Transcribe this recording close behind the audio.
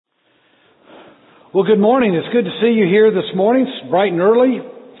Well, good morning. It's good to see you here this morning. It's bright and early.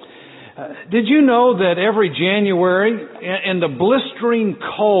 Did you know that every January, in the blistering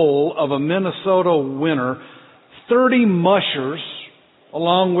cold of a Minnesota winter, 30 mushers,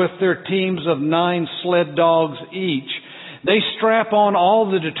 along with their teams of 9 sled dogs each, they strap on all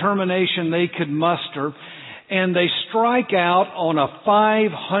the determination they could muster, and they strike out on a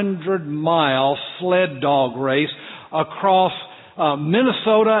 500-mile sled dog race across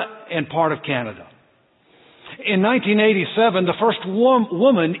Minnesota and part of Canada. In 1987, the first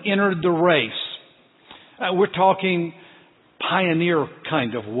woman entered the race. We're talking pioneer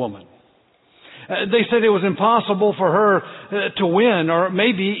kind of woman. They said it was impossible for her to win or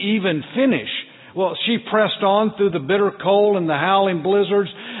maybe even finish. Well, she pressed on through the bitter cold and the howling blizzards,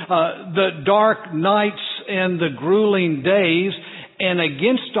 the dark nights and the grueling days, and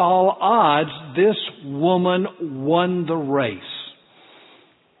against all odds, this woman won the race.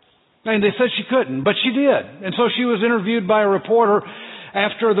 And they said she couldn't, but she did. And so she was interviewed by a reporter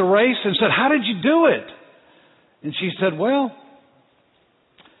after the race and said, "How did you do it?" And she said, "Well,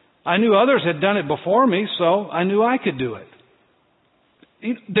 I knew others had done it before me, so I knew I could do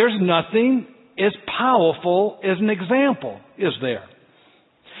it." There's nothing as powerful as an example, is there?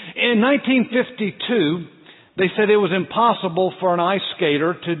 In 1952, they said it was impossible for an ice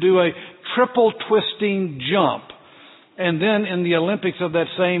skater to do a triple twisting jump. And then in the Olympics of that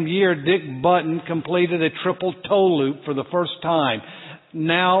same year, Dick Button completed a triple toe loop for the first time.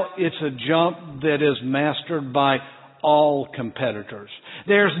 Now it's a jump that is mastered by all competitors.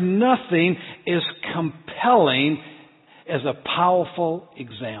 There's nothing as compelling as a powerful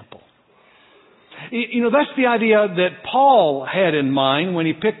example. You know, that's the idea that Paul had in mind when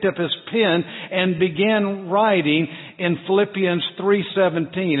he picked up his pen and began writing in Philippians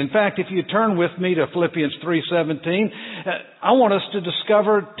 3:17. In fact, if you turn with me to Philippians 3:17, I want us to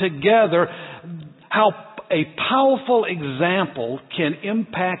discover together how a powerful example can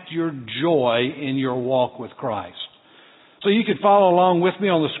impact your joy in your walk with Christ. So you could follow along with me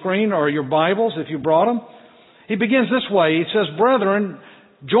on the screen or your Bibles if you brought them. He begins this way. He says, "Brethren,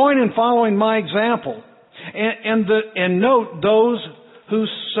 join in following my example, and note those who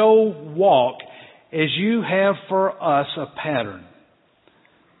so walk as you have for us a pattern.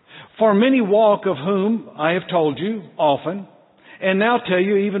 For many walk, of whom I have told you often, and now tell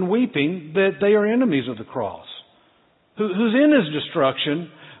you even weeping, that they are enemies of the cross, whose end is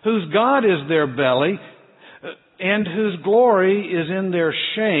destruction, whose God is their belly, and whose glory is in their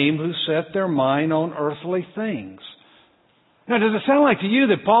shame, who set their mind on earthly things." Now, does it sound like to you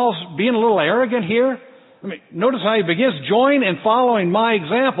that Paul's being a little arrogant here? I mean, notice how he begins, "Join in following my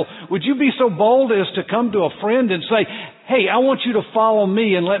example." Would you be so bold as to come to a friend and say, "Hey, I want you to follow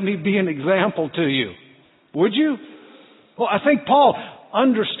me and let me be an example to you"? Would you? Well, I think Paul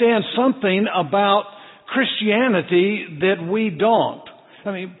understands something about Christianity that we don't.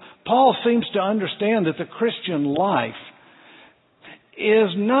 I mean, Paul seems to understand that the Christian life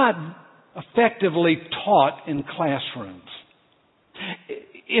is not effectively taught in classrooms.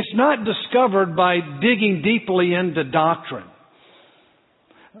 It's not discovered by digging deeply into doctrine.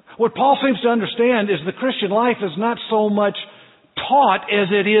 What Paul seems to understand is the Christian life is not so much taught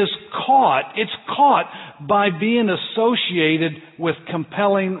as it is caught. It's caught by being associated with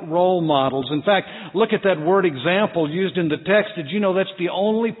compelling role models. In fact, look at that word example used in the text. Did you know that's the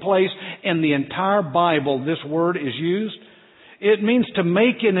only place in the entire Bible this word is used? It means to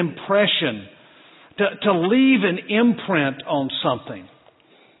make an impression, to leave an imprint on something.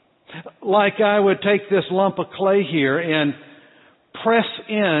 Like I would take this lump of clay here and press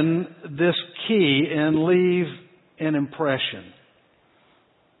in this key and leave an impression.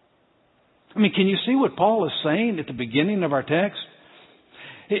 I mean, can you see what Paul is saying at the beginning of our text?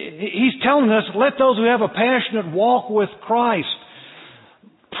 He's telling us, let those who have a passionate walk with Christ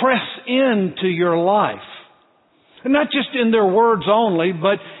press into your life. And not just in their words only,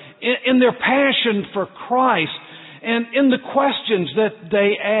 but in their passion for Christ and in the questions that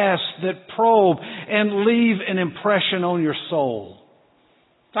they ask, that probe and leave an impression on your soul.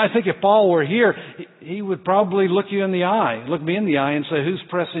 I think if Paul were here, he would probably look me in the eye and say, "Who's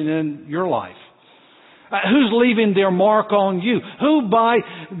pressing in your life? Who's leaving their mark on you? Who by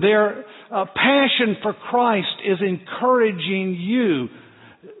their passion for Christ is encouraging you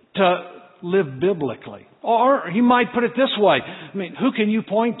to live biblically?" Or he might put it this way. I mean, who can you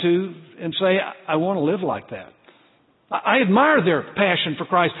point to and say, "I want to live like that"? I admire their passion for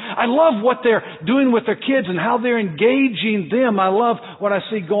Christ. I love what they're doing with their kids and how they're engaging them. I love what I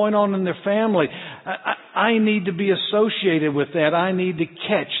see going on in their family. I need to be associated with that. I need to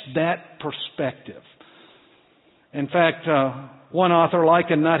catch that perspective. In fact, one author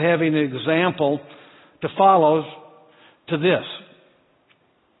likened not having an example to follow to this.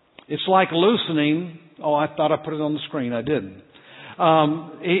 It's like loosening. Oh, I thought I put it on the screen. I didn't.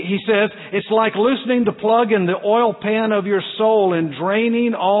 He says, it's like loosening the plug in the oil pan of your soul and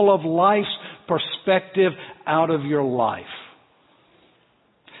draining all of life's perspective out of your life.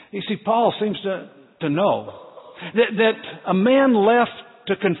 You see, Paul seems to know that a man left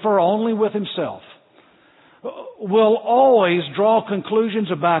to confer only with himself will always draw conclusions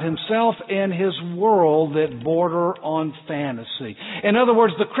about himself and his world that border on fantasy. In other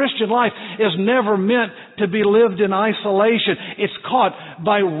words, the Christian life is never meant to be lived in isolation. It's caught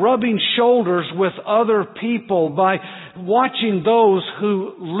by rubbing shoulders with other people, by watching those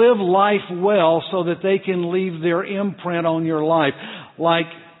who live life well so that they can leave their imprint on your life, like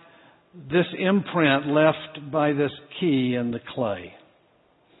this imprint left by this key in the clay.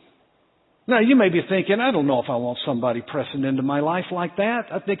 Now, you may be thinking, I don't know if I want somebody pressing into my life like that.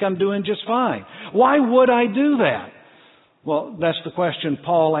 I think I'm doing just fine. Why would I do that? Well, that's the question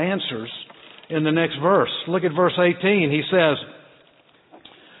Paul answers in the next verse. Look at verse 18. He says,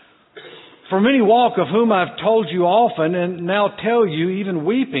 for many walk, of whom I've told you often, and now tell you, even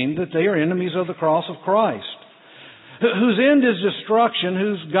weeping, that they are enemies of the cross of Christ, whose end is destruction,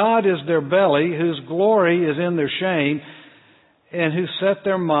 whose God is their belly, whose glory is in their shame, and who set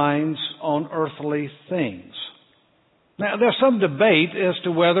their minds on earthly things. Now, there's some debate as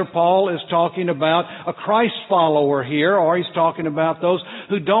to whether Paul is talking about a Christ follower here, or he's talking about those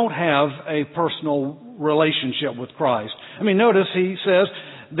who don't have a personal relationship with Christ. I mean, notice he says,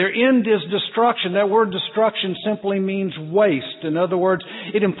 their end is destruction. That word destruction simply means waste. In other words,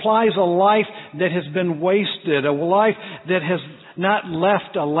 it implies a life that has been wasted, a life that has not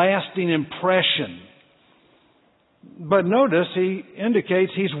left a lasting impression. But notice he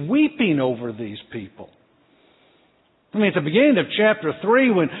indicates he's weeping over these people. I mean, at the beginning of chapter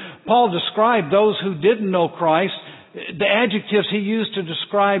 3, when Paul described those who didn't know Christ, the adjectives he used to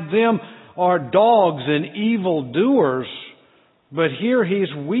describe them are dogs and evil doers. But here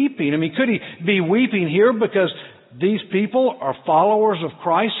he's weeping. I mean, could he be weeping here because these people are followers of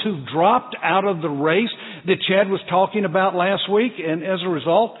Christ who dropped out of the race that Chad was talking about last week, and as a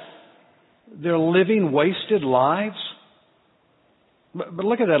result, they're living wasted lives? But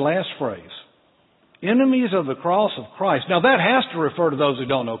look at that last phrase. Enemies of the cross of Christ. Now that has to refer to those who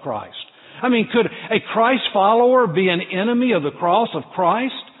don't know Christ. I mean, could a Christ follower be an enemy of the cross of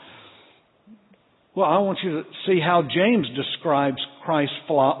Christ? Well, I want you to see how James describes Christ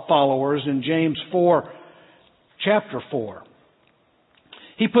followers in James 4, chapter 4.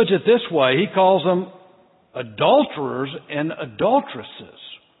 He puts it this way. He calls them adulterers and adulteresses.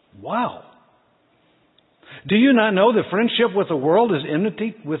 Wow. Do you not know that friendship with the world is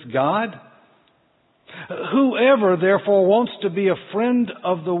enmity with God? Whoever, therefore, wants to be a friend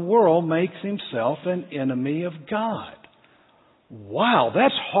of the world makes himself an enemy of God. Wow,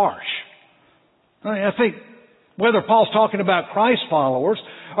 that's harsh. I think whether Paul's talking about Christ followers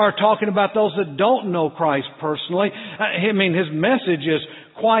or talking about those that don't know Christ personally, I mean, his message is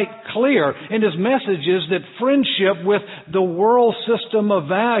quite clear. And his message is that friendship with the world system of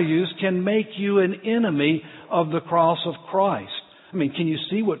values can make you an enemy of the cross of Christ. I mean, can you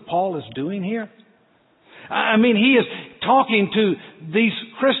see what Paul is doing here? I mean, he is talking to these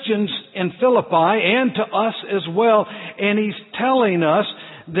Christians in Philippi and to us as well, and he's telling us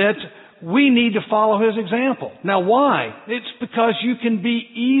that we need to follow his example. Now, why? It's because you can be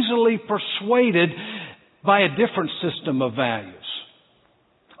easily persuaded by a different system of values,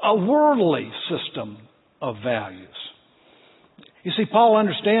 a worldly system of values. You see, Paul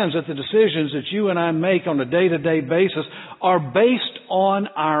understands that the decisions that you and I make on a day-to-day basis are based on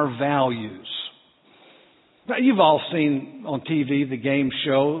our values. Now, you've all seen on TV the game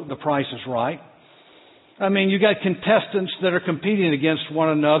show, The Price is Right. I mean, you got contestants that are competing against one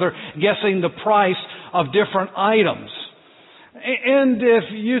another, guessing the price of different items. And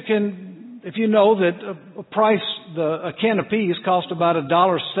if you know that a can of peas cost about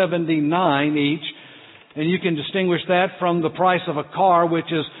 $1.79 each, and you can distinguish that from the price of a car,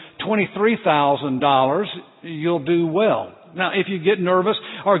 which is $23,000, you'll do well. Now, if you get nervous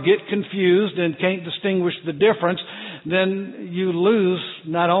or get confused and can't distinguish the difference, then you lose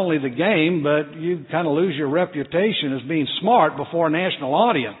not only the game, but you kind of lose your reputation as being smart before a national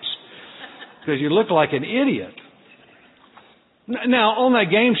audience because you look like an idiot. Now, on that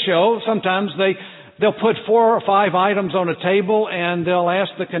game show, sometimes they'll put 4 or 5 items on a table and they'll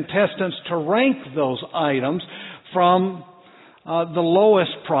ask the contestants to rank those items from the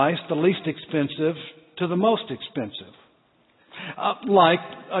lowest price, the least expensive, to the most expensive. Like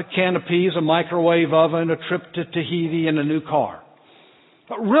a can of peas, a microwave oven, a trip to Tahiti, and a new car.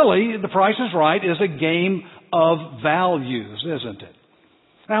 But really, The Price is Right is a game of values, isn't it?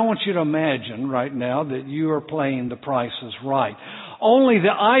 I want you to imagine right now that you are playing The Price is Right. Only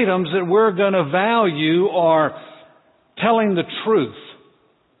the items that we're going to value are telling the truth,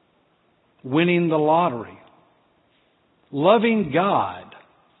 winning the lottery, loving God,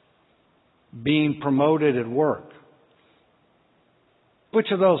 being promoted at work. Which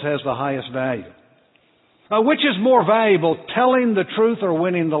of those has the highest value? Which is more valuable, telling the truth or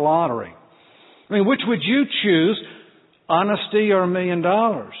winning the lottery? I mean, which would you choose, honesty or $1 million?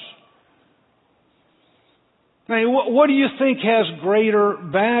 I mean, what do you think has greater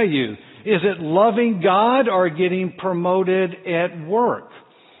value? Is it loving God or getting promoted at work?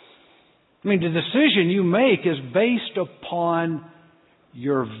 I mean, the decision you make is based upon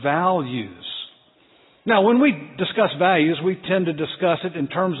your values. Now, when we discuss values, we tend to discuss it in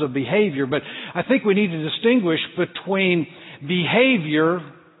terms of behavior, but I think we need to distinguish between behavior,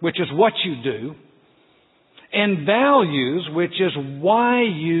 which is what you do, and values, which is why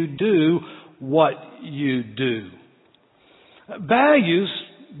you do what you do. Values,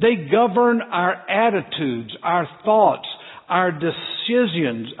 they govern our attitudes, our thoughts, our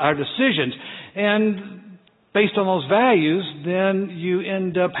decisions, and based on those values, then you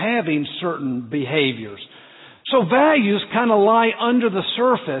end up having certain behaviors. So values kind of lie under the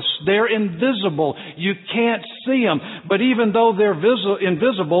surface. They're invisible. You can't see them. But even though they're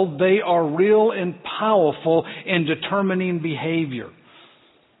invisible, they are real and powerful in determining behavior.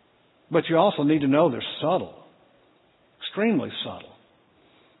 But you also need to know they're subtle. Extremely subtle.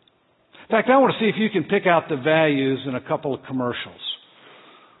 In fact, I want to see if you can pick out the values in a couple of commercials.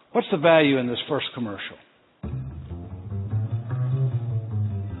 What's the value in this first commercial?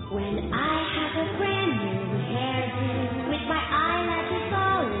 When I have a brand new hairdo with my eyelashes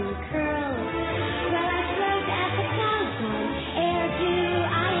all in curls, well, I float at the telephone hairdo.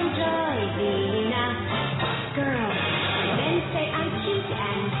 I enjoy being a girl. Then say I'm cute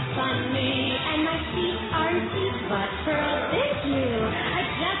and funny, and my feet aren't deep but pearls. It's new. I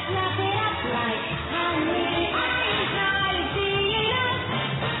just wrap it up like honey. I enjoy being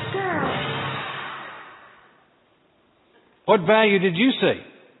a girl. What value did you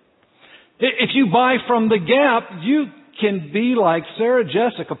see? If you buy from the Gap, you can be like Sarah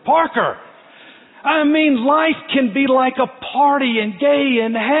Jessica Parker. I mean, life can be like a party and gay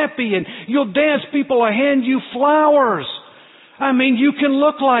and happy, and you'll dance, people will hand you flowers. I mean, you can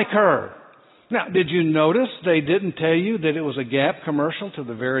look like her. Now, did you notice they didn't tell you that it was a Gap commercial to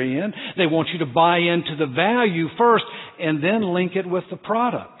the very end? They want you to buy into the value first and then link it with the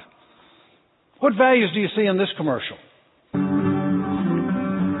product. What values do you see in this commercial?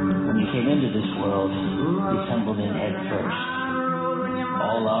 Came into this world, we tumbled in head first.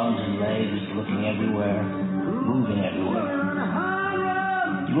 All arms and legs, looking everywhere, moving everywhere.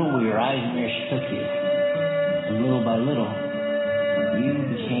 You went where your eyes and ears took you. And little by little, you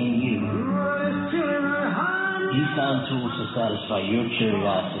became you. You found tools to satisfy your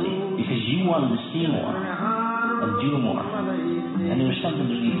curiosity because you wanted to see more and do more. And there was something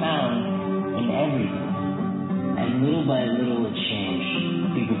to be found in everything. And little by little it changed.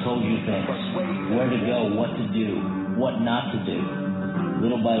 People told you things, where to go, what to do, what not to do.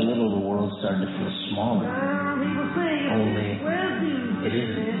 Little by little, the world started to feel smaller. Only it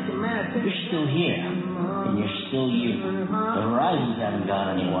isn't. You're still here, and you're still you. The horizons haven't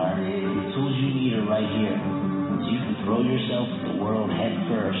gone anywhere. The tools you need are right here. So you can throw yourself at the world head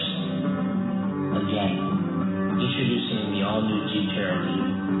first. Again, introducing the all-new Jeep Cherokee.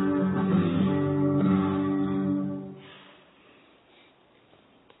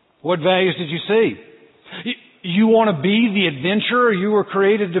 What values did you see? You want to be the adventurer you were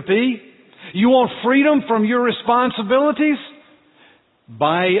created to be? You want freedom from your responsibilities?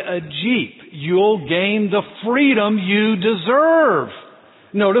 Buy a Jeep. You'll gain the freedom you deserve.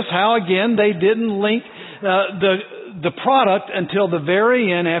 Notice how, again, they didn't link the product until the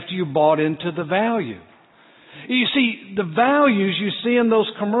very end after you bought into the value. You see, the values you see in those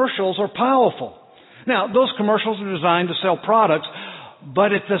commercials are powerful. Now, those commercials are designed to sell products,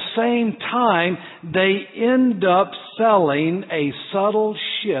 but at the same time, they end up selling a subtle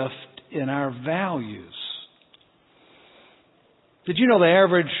shift in our values. Did you know the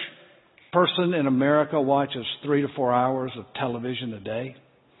average person in America watches 3 to 4 hours of television a day?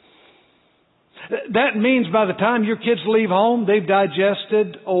 That means by the time your kids leave home, they've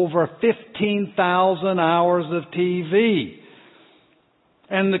digested over 15,000 hours of TV.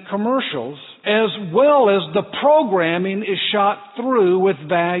 And the commercials, as well as the programming, is shot through with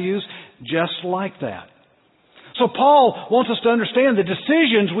values just like that. So Paul wants us to understand the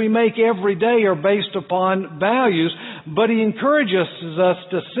decisions we make every day are based upon values, but he encourages us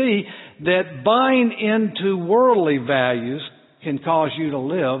to see that buying into worldly values can cause you to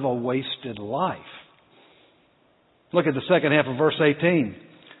live a wasted life. Look at the second half of verse 18.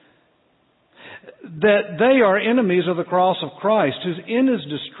 That they are enemies of the cross of Christ, whose end is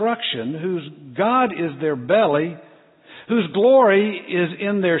destruction, whose God is their belly, whose glory is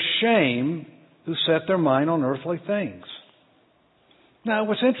in their shame, who set their mind on earthly things. Now,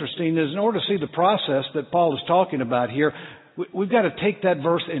 what's interesting is in order to see the process that Paul is talking about here, we've got to take that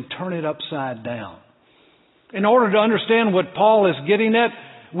verse and turn it upside down. In order to understand what Paul is getting at,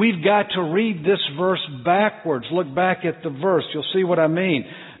 we've got to read this verse backwards. Look back at the verse. You'll see what I mean.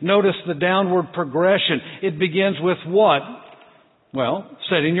 Notice the downward progression. It begins with what? Well,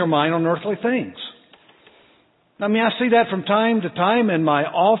 setting your mind on earthly things. I mean, I see that from time to time in my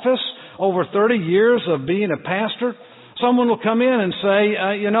office. Over 30 years of being a pastor, someone will come in and say,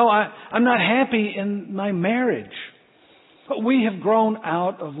 I'm not happy in my marriage. But we have grown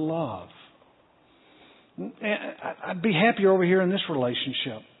out of love. I'd be happier over here in this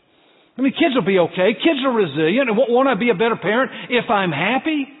relationship. I mean, kids will be okay. Kids are resilient. Won't I be a better parent if I'm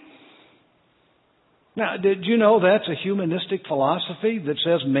happy? Now, did you know that's a humanistic philosophy that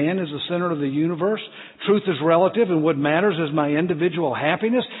says man is the center of the universe? Truth is relative, and what matters is my individual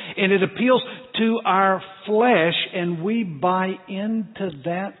happiness. And it appeals to our flesh, and we buy into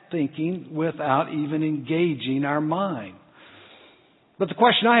that thinking without even engaging our mind. But the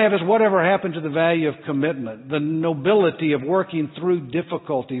question I have is, whatever happened to the value of commitment, the nobility of working through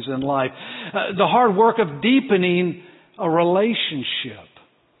difficulties in life, the hard work of deepening a relationship?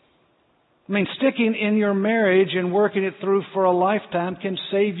 I mean, sticking in your marriage and working it through for a lifetime can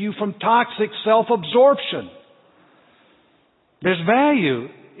save you from toxic self-absorption. There's value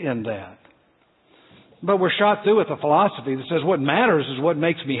in that. But we're shot through with a philosophy that says what matters is what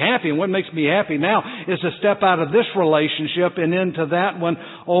makes me happy. And what makes me happy now is to step out of this relationship and into that one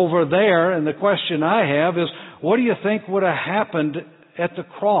over there. And the question I have is, what do you think would have happened at the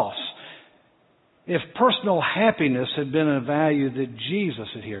cross if personal happiness had been a value that Jesus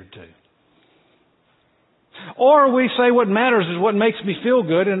adhered to? Or we say what matters is what makes me feel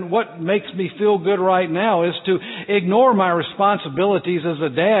good, and what makes me feel good right now is to ignore my responsibilities as a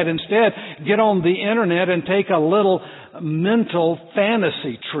dad. Instead, get on the internet and take a little mental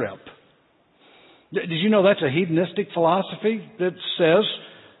fantasy trip. Did you know that's a hedonistic philosophy that says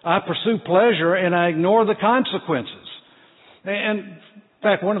I pursue pleasure and I ignore the consequences? And in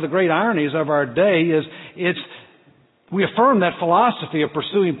fact, one of the great ironies of our day is we affirm that philosophy of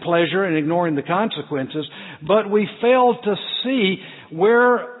pursuing pleasure and ignoring the consequences, but we fail to see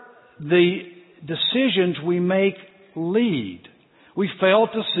where the decisions we make lead. We fail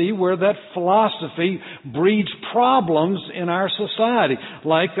to see where that philosophy breeds problems in our society,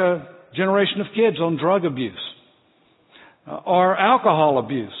 like a generation of kids on drug abuse, or alcohol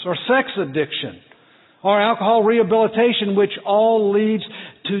abuse, or sex addiction, or alcohol rehabilitation, which all leads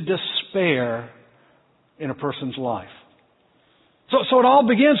to despair in a person's life. So it all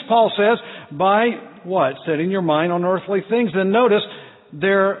begins, Paul says, by what? Setting your mind on earthly things. Then notice,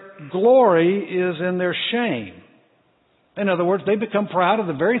 their glory is in their shame. In other words, they become proud of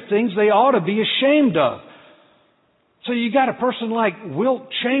the very things they ought to be ashamed of. So you got a person like Wilt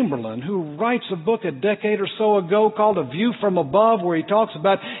Chamberlain, who writes a book a decade or so ago called A View from Above, where he talks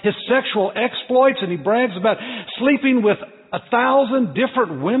about his sexual exploits, and he brags about sleeping with 1,000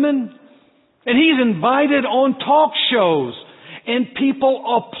 different women. And he's invited on talk shows. And people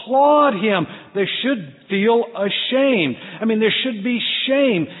applaud him. They should feel ashamed. I mean, there should be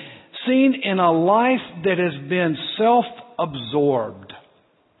shame seen in a life that has been self-absorbed.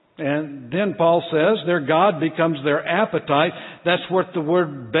 And then Paul says their God becomes their appetite. That's what the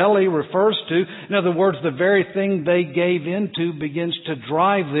word belly refers to. In other words, the very thing they gave into begins to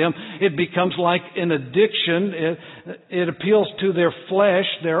drive them. It becomes like an addiction. It appeals to their flesh,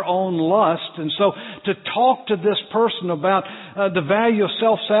 their own lust. And so to talk to this person about the value of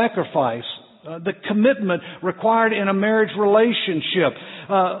self-sacrifice, the commitment required in a marriage relationship,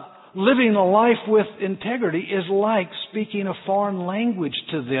 living a life with integrity is like speaking a foreign language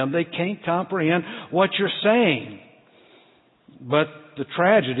to them. They can't comprehend what you're saying. But the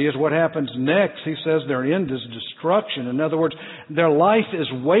tragedy is what happens next. He says their end is destruction. In other words, their life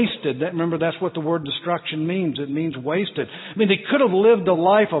is wasted. Remember, that's what the word destruction means. It means wasted. I mean, they could have lived a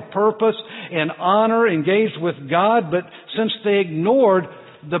life of purpose and honor, engaged with God, but since they ignored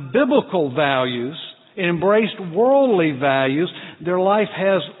the biblical values and embraced worldly values, their life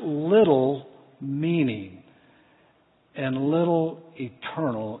has little meaning and little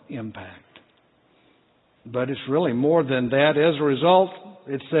eternal impact. But it's really more than that. As a result,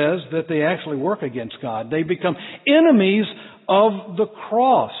 it says that they actually work against God. They become enemies of the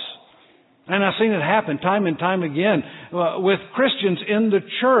cross. And I've seen it happen time and time again with Christians in the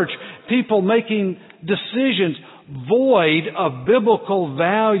church, people making decisions void of biblical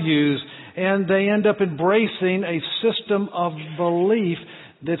values, and they end up embracing a system of belief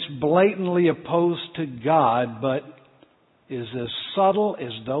that's blatantly opposed to God, but is as subtle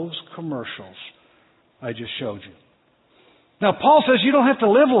as those commercials I just showed you. Now, Paul says you don't have to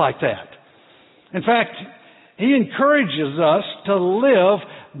live like that. In fact, he encourages us to live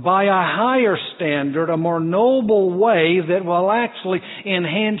by a higher standard, a more noble way that will actually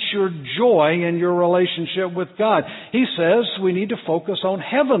enhance your joy in your relationship with God. He says we need to focus on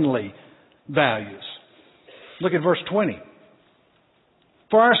heavenly values. Look at verse 20.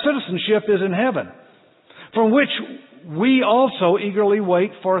 For our citizenship is in heaven, from which we also eagerly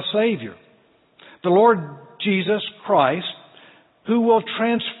wait for a Savior, the Lord Jesus Christ, who will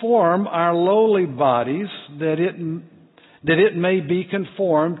transform our lowly bodies that it may be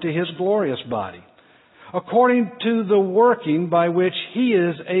conformed to His glorious body, according to the working by which He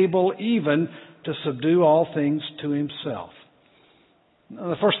is able even to subdue all things to Himself. Now,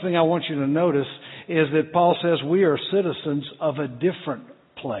 the first thing I want you to notice is that Paul says we are citizens of a different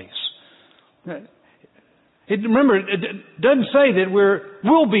place. Remember, it doesn't say that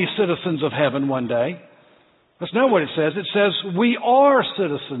we'll be citizens of heaven one day. That's not what it says. It says we are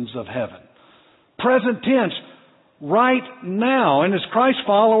citizens of heaven. Present tense, right now. And as Christ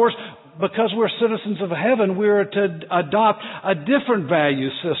followers, because we're citizens of heaven, we're to adopt a different value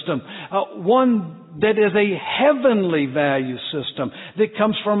system. One that is a heavenly value system that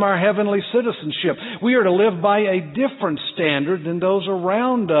comes from our heavenly citizenship. We are to live by a different standard than those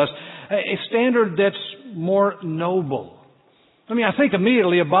around us. A standard that's more noble. I think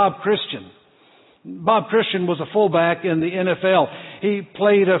immediately of Bob Christian. Bob Christian was a fullback in the NFL. He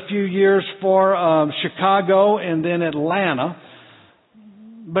played a few years for Chicago and then Atlanta.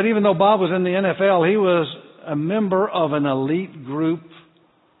 But even though Bob was in the NFL, he was a member of an elite group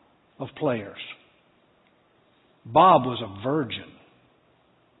of players. Bob was a virgin.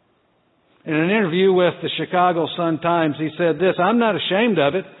 In an interview with the Chicago Sun-Times, he said this, "I'm not ashamed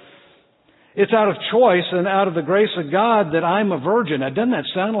of it. It's out of choice and out of the grace of God that I'm a virgin." Now, doesn't that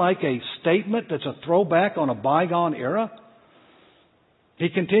sound like a statement that's a throwback on a bygone era? He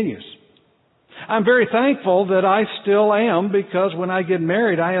continues, "I'm very thankful that I still am, because when I get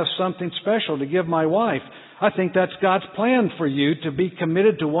married, I have something special to give my wife. I think that's God's plan for you, to be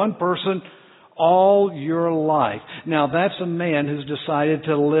committed to one person all your life." Now, that's a man who's decided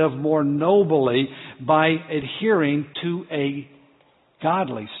to live more nobly by adhering to a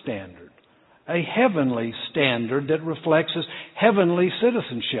godly standard. A heavenly standard that reflects his heavenly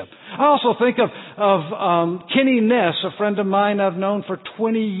citizenship. I also think of Kenny Ness, a friend of mine I've known for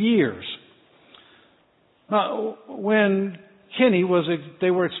 20 years. When Kenny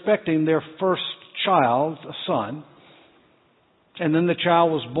they were expecting their first child, a son, and then the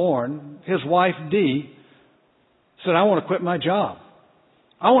child was born, his wife Dee said, "I want to quit my job.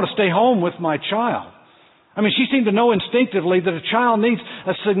 I want to stay home with my child." She seemed to know instinctively that a child needs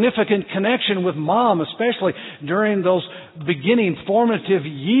a significant connection with mom, especially during those beginning formative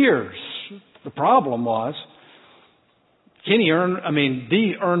years. The problem was, Dee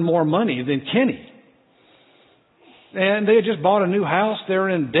earned more money than Kenny. And they had just bought a new house. They were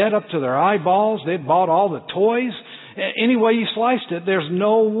in debt up to their eyeballs. They'd bought all the toys. Any way you sliced it, there's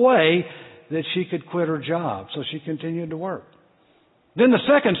no way that she could quit her job. So she continued to work. Then the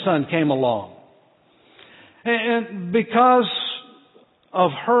second son came along. And because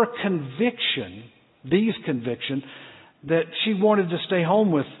of her conviction, Dee's conviction, that she wanted to stay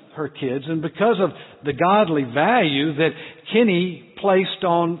home with her kids, and because of the godly value that Kenny placed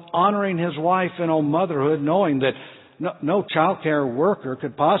on honoring his wife and on motherhood, knowing that no child care worker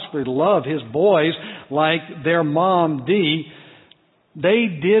could possibly love his boys like their mom, Dee, they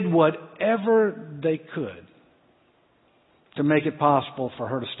did whatever they could to make it possible for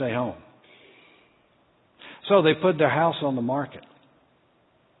her to stay home. So they put their house on the market.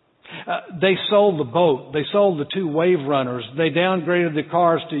 They sold the boat. They sold the 2 wave runners. They downgraded the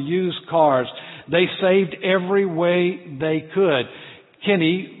cars to used cars. They saved every way they could.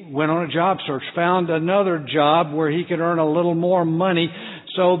 Kenny went on a job search, found another job where he could earn a little more money.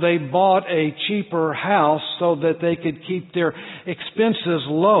 So they bought a cheaper house so that they could keep their expenses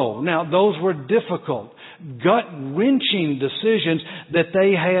low. Now, those were difficult, gut-wrenching decisions that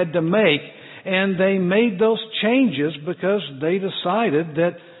they had to make. And they made those changes because they decided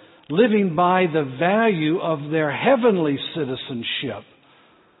that living by the value of their heavenly citizenship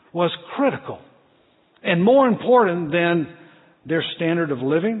was critical And more important than their standard of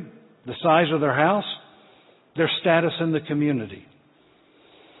living, the size of their house, their status in the community.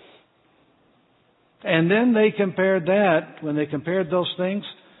 And then they compared that, when they compared those things,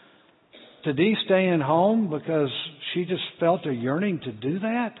 to Dee staying home because she just felt a yearning to do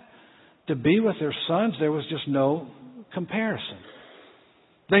that, to be with their sons. There was just no comparison.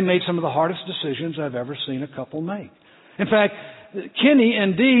 They made some of the hardest decisions I've ever seen a couple make. In fact, Kenny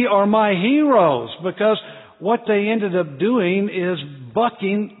and Dee are my heroes because what they ended up doing is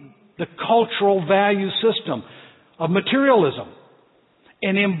bucking the cultural value system of materialism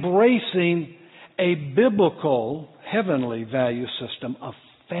and embracing a biblical, heavenly value system of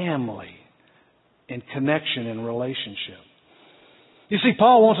family and connection and relationship. You see,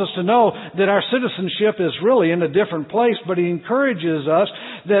 Paul wants us to know that our citizenship is really in a different place, but he encourages us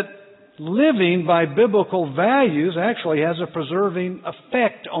that living by biblical values actually has a preserving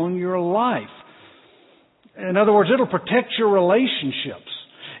effect on your life. In other words, it'll protect your relationships.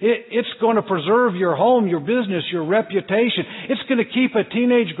 It's going to preserve your home, your business, your reputation. It's going to keep a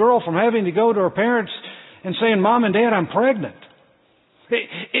teenage girl from having to go to her parents and saying, "Mom and Dad, I'm pregnant."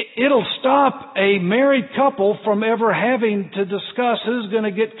 It'll stop a married couple from ever having to discuss who's going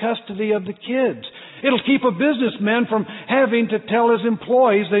to get custody of the kids. It'll keep a businessman from having to tell his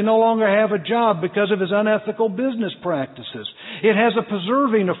employees they no longer have a job because of his unethical business practices. It has a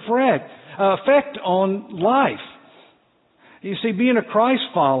preserving effect on life. You see, being a Christ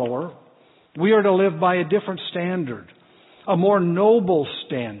follower, we are to live by a different standard, a more noble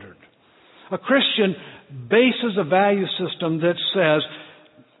standard. A Christian bases a value system that says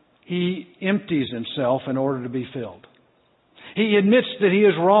he empties himself in order to be filled. He admits that he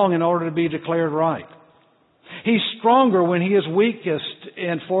is wrong in order to be declared right. He's stronger when he is weakest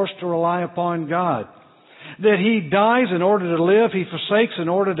and forced to rely upon God. That he dies in order to live, he forsakes in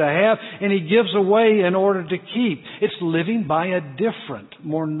order to have, and he gives away in order to keep. It's living by a different,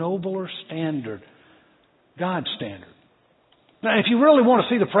 more nobler standard, God's standard. Now, if you really want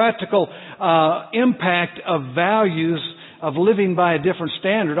to see the practical impact of values of living by a different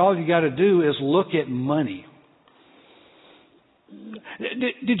standard, all you got to do is look at money.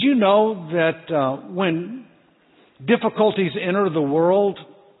 Did you know that when difficulties enter the world,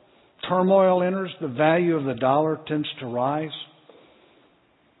 turmoil enters, the value of the dollar tends to rise?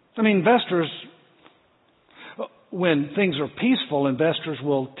 I mean, investors, when things are peaceful, investors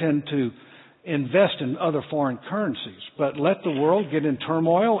will tend to invest in other foreign currencies. But let the world get in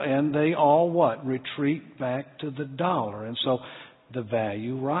turmoil and they all what? Retreat back to the dollar. And so the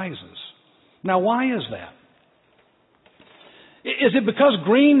value rises. Now, why is that? Is it because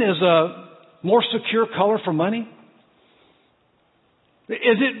green is a more secure color for money? Is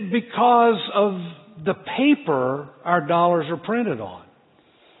it because of the paper our dollars are printed on?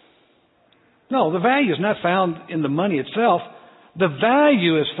 No, the value is not found in the money itself. The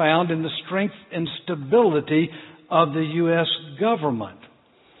value is found in the strength and stability of the U.S. government.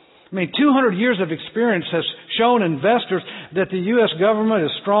 I mean, 200 years of experience has shown investors that the U.S. government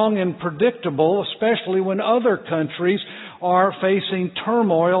is strong and predictable, especially when other countries are facing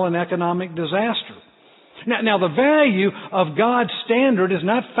turmoil and economic disaster. Now, the value of God's standard is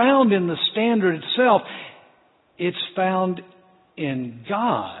not found in the standard itself. It's found in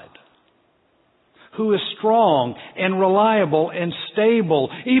God, who is strong and reliable and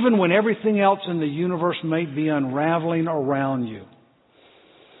stable, even when everything else in the universe may be unraveling around you.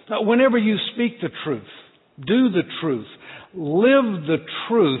 Now, whenever you speak the truth, do the truth, live the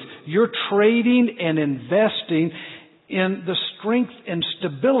truth, you're trading and investing in the strength and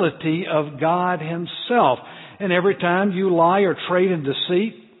stability of God Himself. And every time you lie or trade in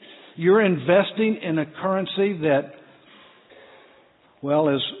deceit, you're investing in a currency that, well,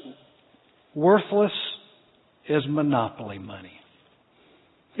 is worthless as monopoly money.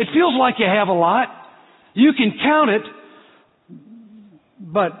 It feels like you have a lot. You can count it,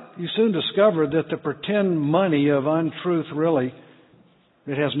 but you soon discover that the pretend money of untruth really,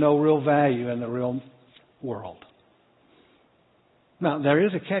 it has no real value in the real world. Now, there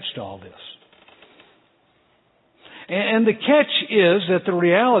is a catch to all this. And the catch is that the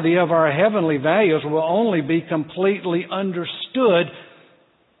reality of our heavenly values will only be completely understood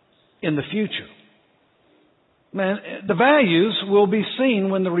in the future. Man, the values will be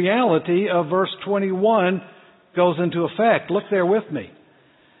seen when the reality of verse 21 goes into effect. Look there with me.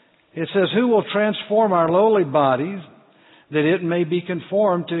 It says, "Who will transform our lowly bodies, that it may be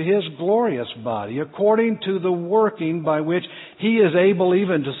conformed to His glorious body, according to the working by which He is able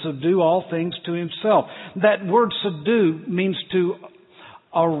even to subdue all things to Himself." That word subdue means to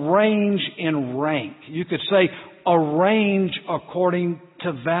arrange in rank. You could say arrange according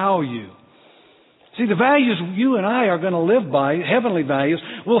to value. See, the values you and I are going to live by, heavenly values,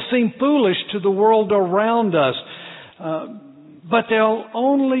 will seem foolish to the world around us. But they'll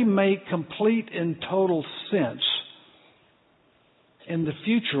only make complete and total sense in the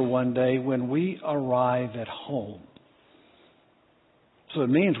future one day when we arrive at home. So it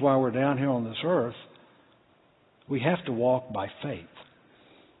means while we're down here on this earth, we have to walk by faith.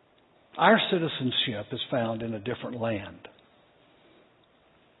 Our citizenship is found in a different land.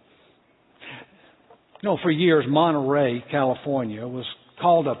 You know, for years, Monterey, California, was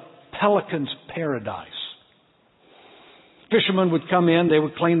called a pelican's paradise. Fishermen would come in, they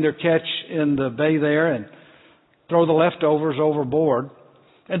would clean their catch in the bay there and throw the leftovers overboard,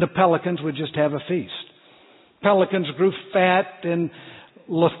 and the pelicans would just have a feast. Pelicans grew fat and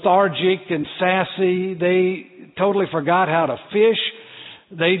lethargic and sassy. They totally forgot how to fish.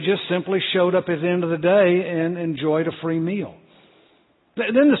 They just simply showed up at the end of the day and enjoyed a free meal.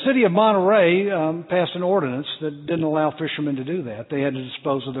 Then the city of Monterey passed an ordinance that didn't allow fishermen to do that. They had to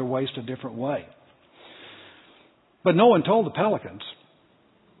dispose of their waste a different way. But no one told the pelicans.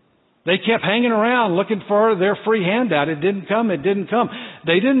 They kept hanging around looking for their free handout. It didn't come.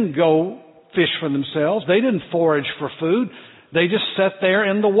 They didn't go fish for themselves. They didn't forage for food. They just sat there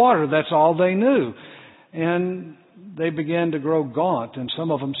in the water. That's all they knew. And they began to grow gaunt, and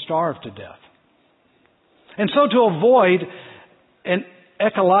some of them starved to death. And so to avoid an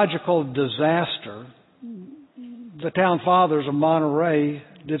ecological disaster, the town fathers of Monterey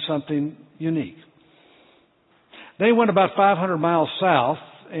did something unique. They went about 500 miles south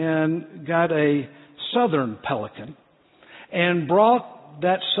and got a southern pelican and brought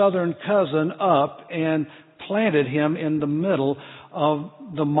that southern cousin up and planted him in the middle of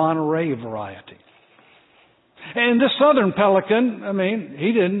the Monterey variety. And this southern pelican,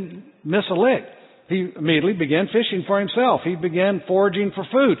 he didn't miss a lick. He immediately began fishing for himself. He began foraging for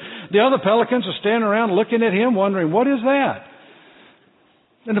food. The other pelicans were standing around looking at him, wondering, what is that?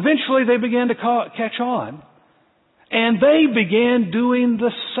 And eventually they began to catch on. And they began doing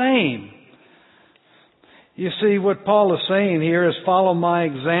the same. You see, what Paul is saying here is follow my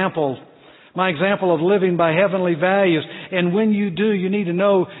example of living by heavenly values. And when you do, you need to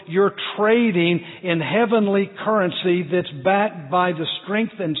know you're trading in heavenly currency that's backed by the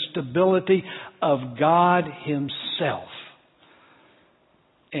strength and stability of God Himself.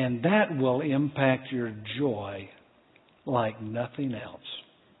 And that will impact your joy like nothing else.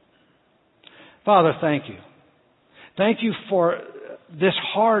 Father, thank you. Thank you for this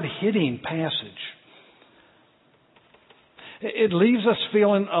hard-hitting passage. It leaves us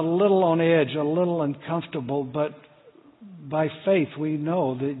feeling a little on edge, a little uncomfortable, but by faith we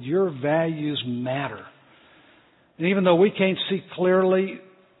know that your values matter. And even though we can't see clearly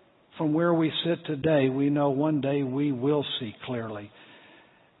from where we sit today, we know one day we will see clearly.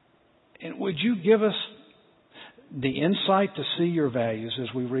 And would you give us the insight to see your values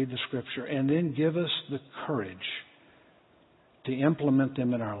as we read the Scripture, and then give us the courage to implement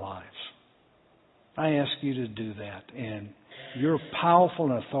them in our lives. I ask you to do that in your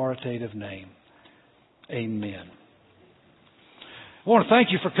powerful and authoritative name. Amen. I want to thank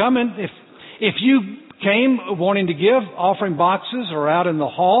you for coming. If you came wanting to give, offering boxes are out in the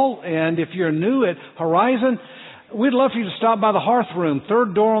hall. And if you're new at Horizon, we'd love for you to stop by the Hearth Room,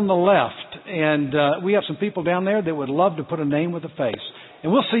 third door on the left. And we have some people down there that would love to put a name with a face.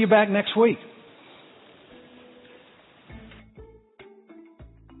 And we'll see you back next week.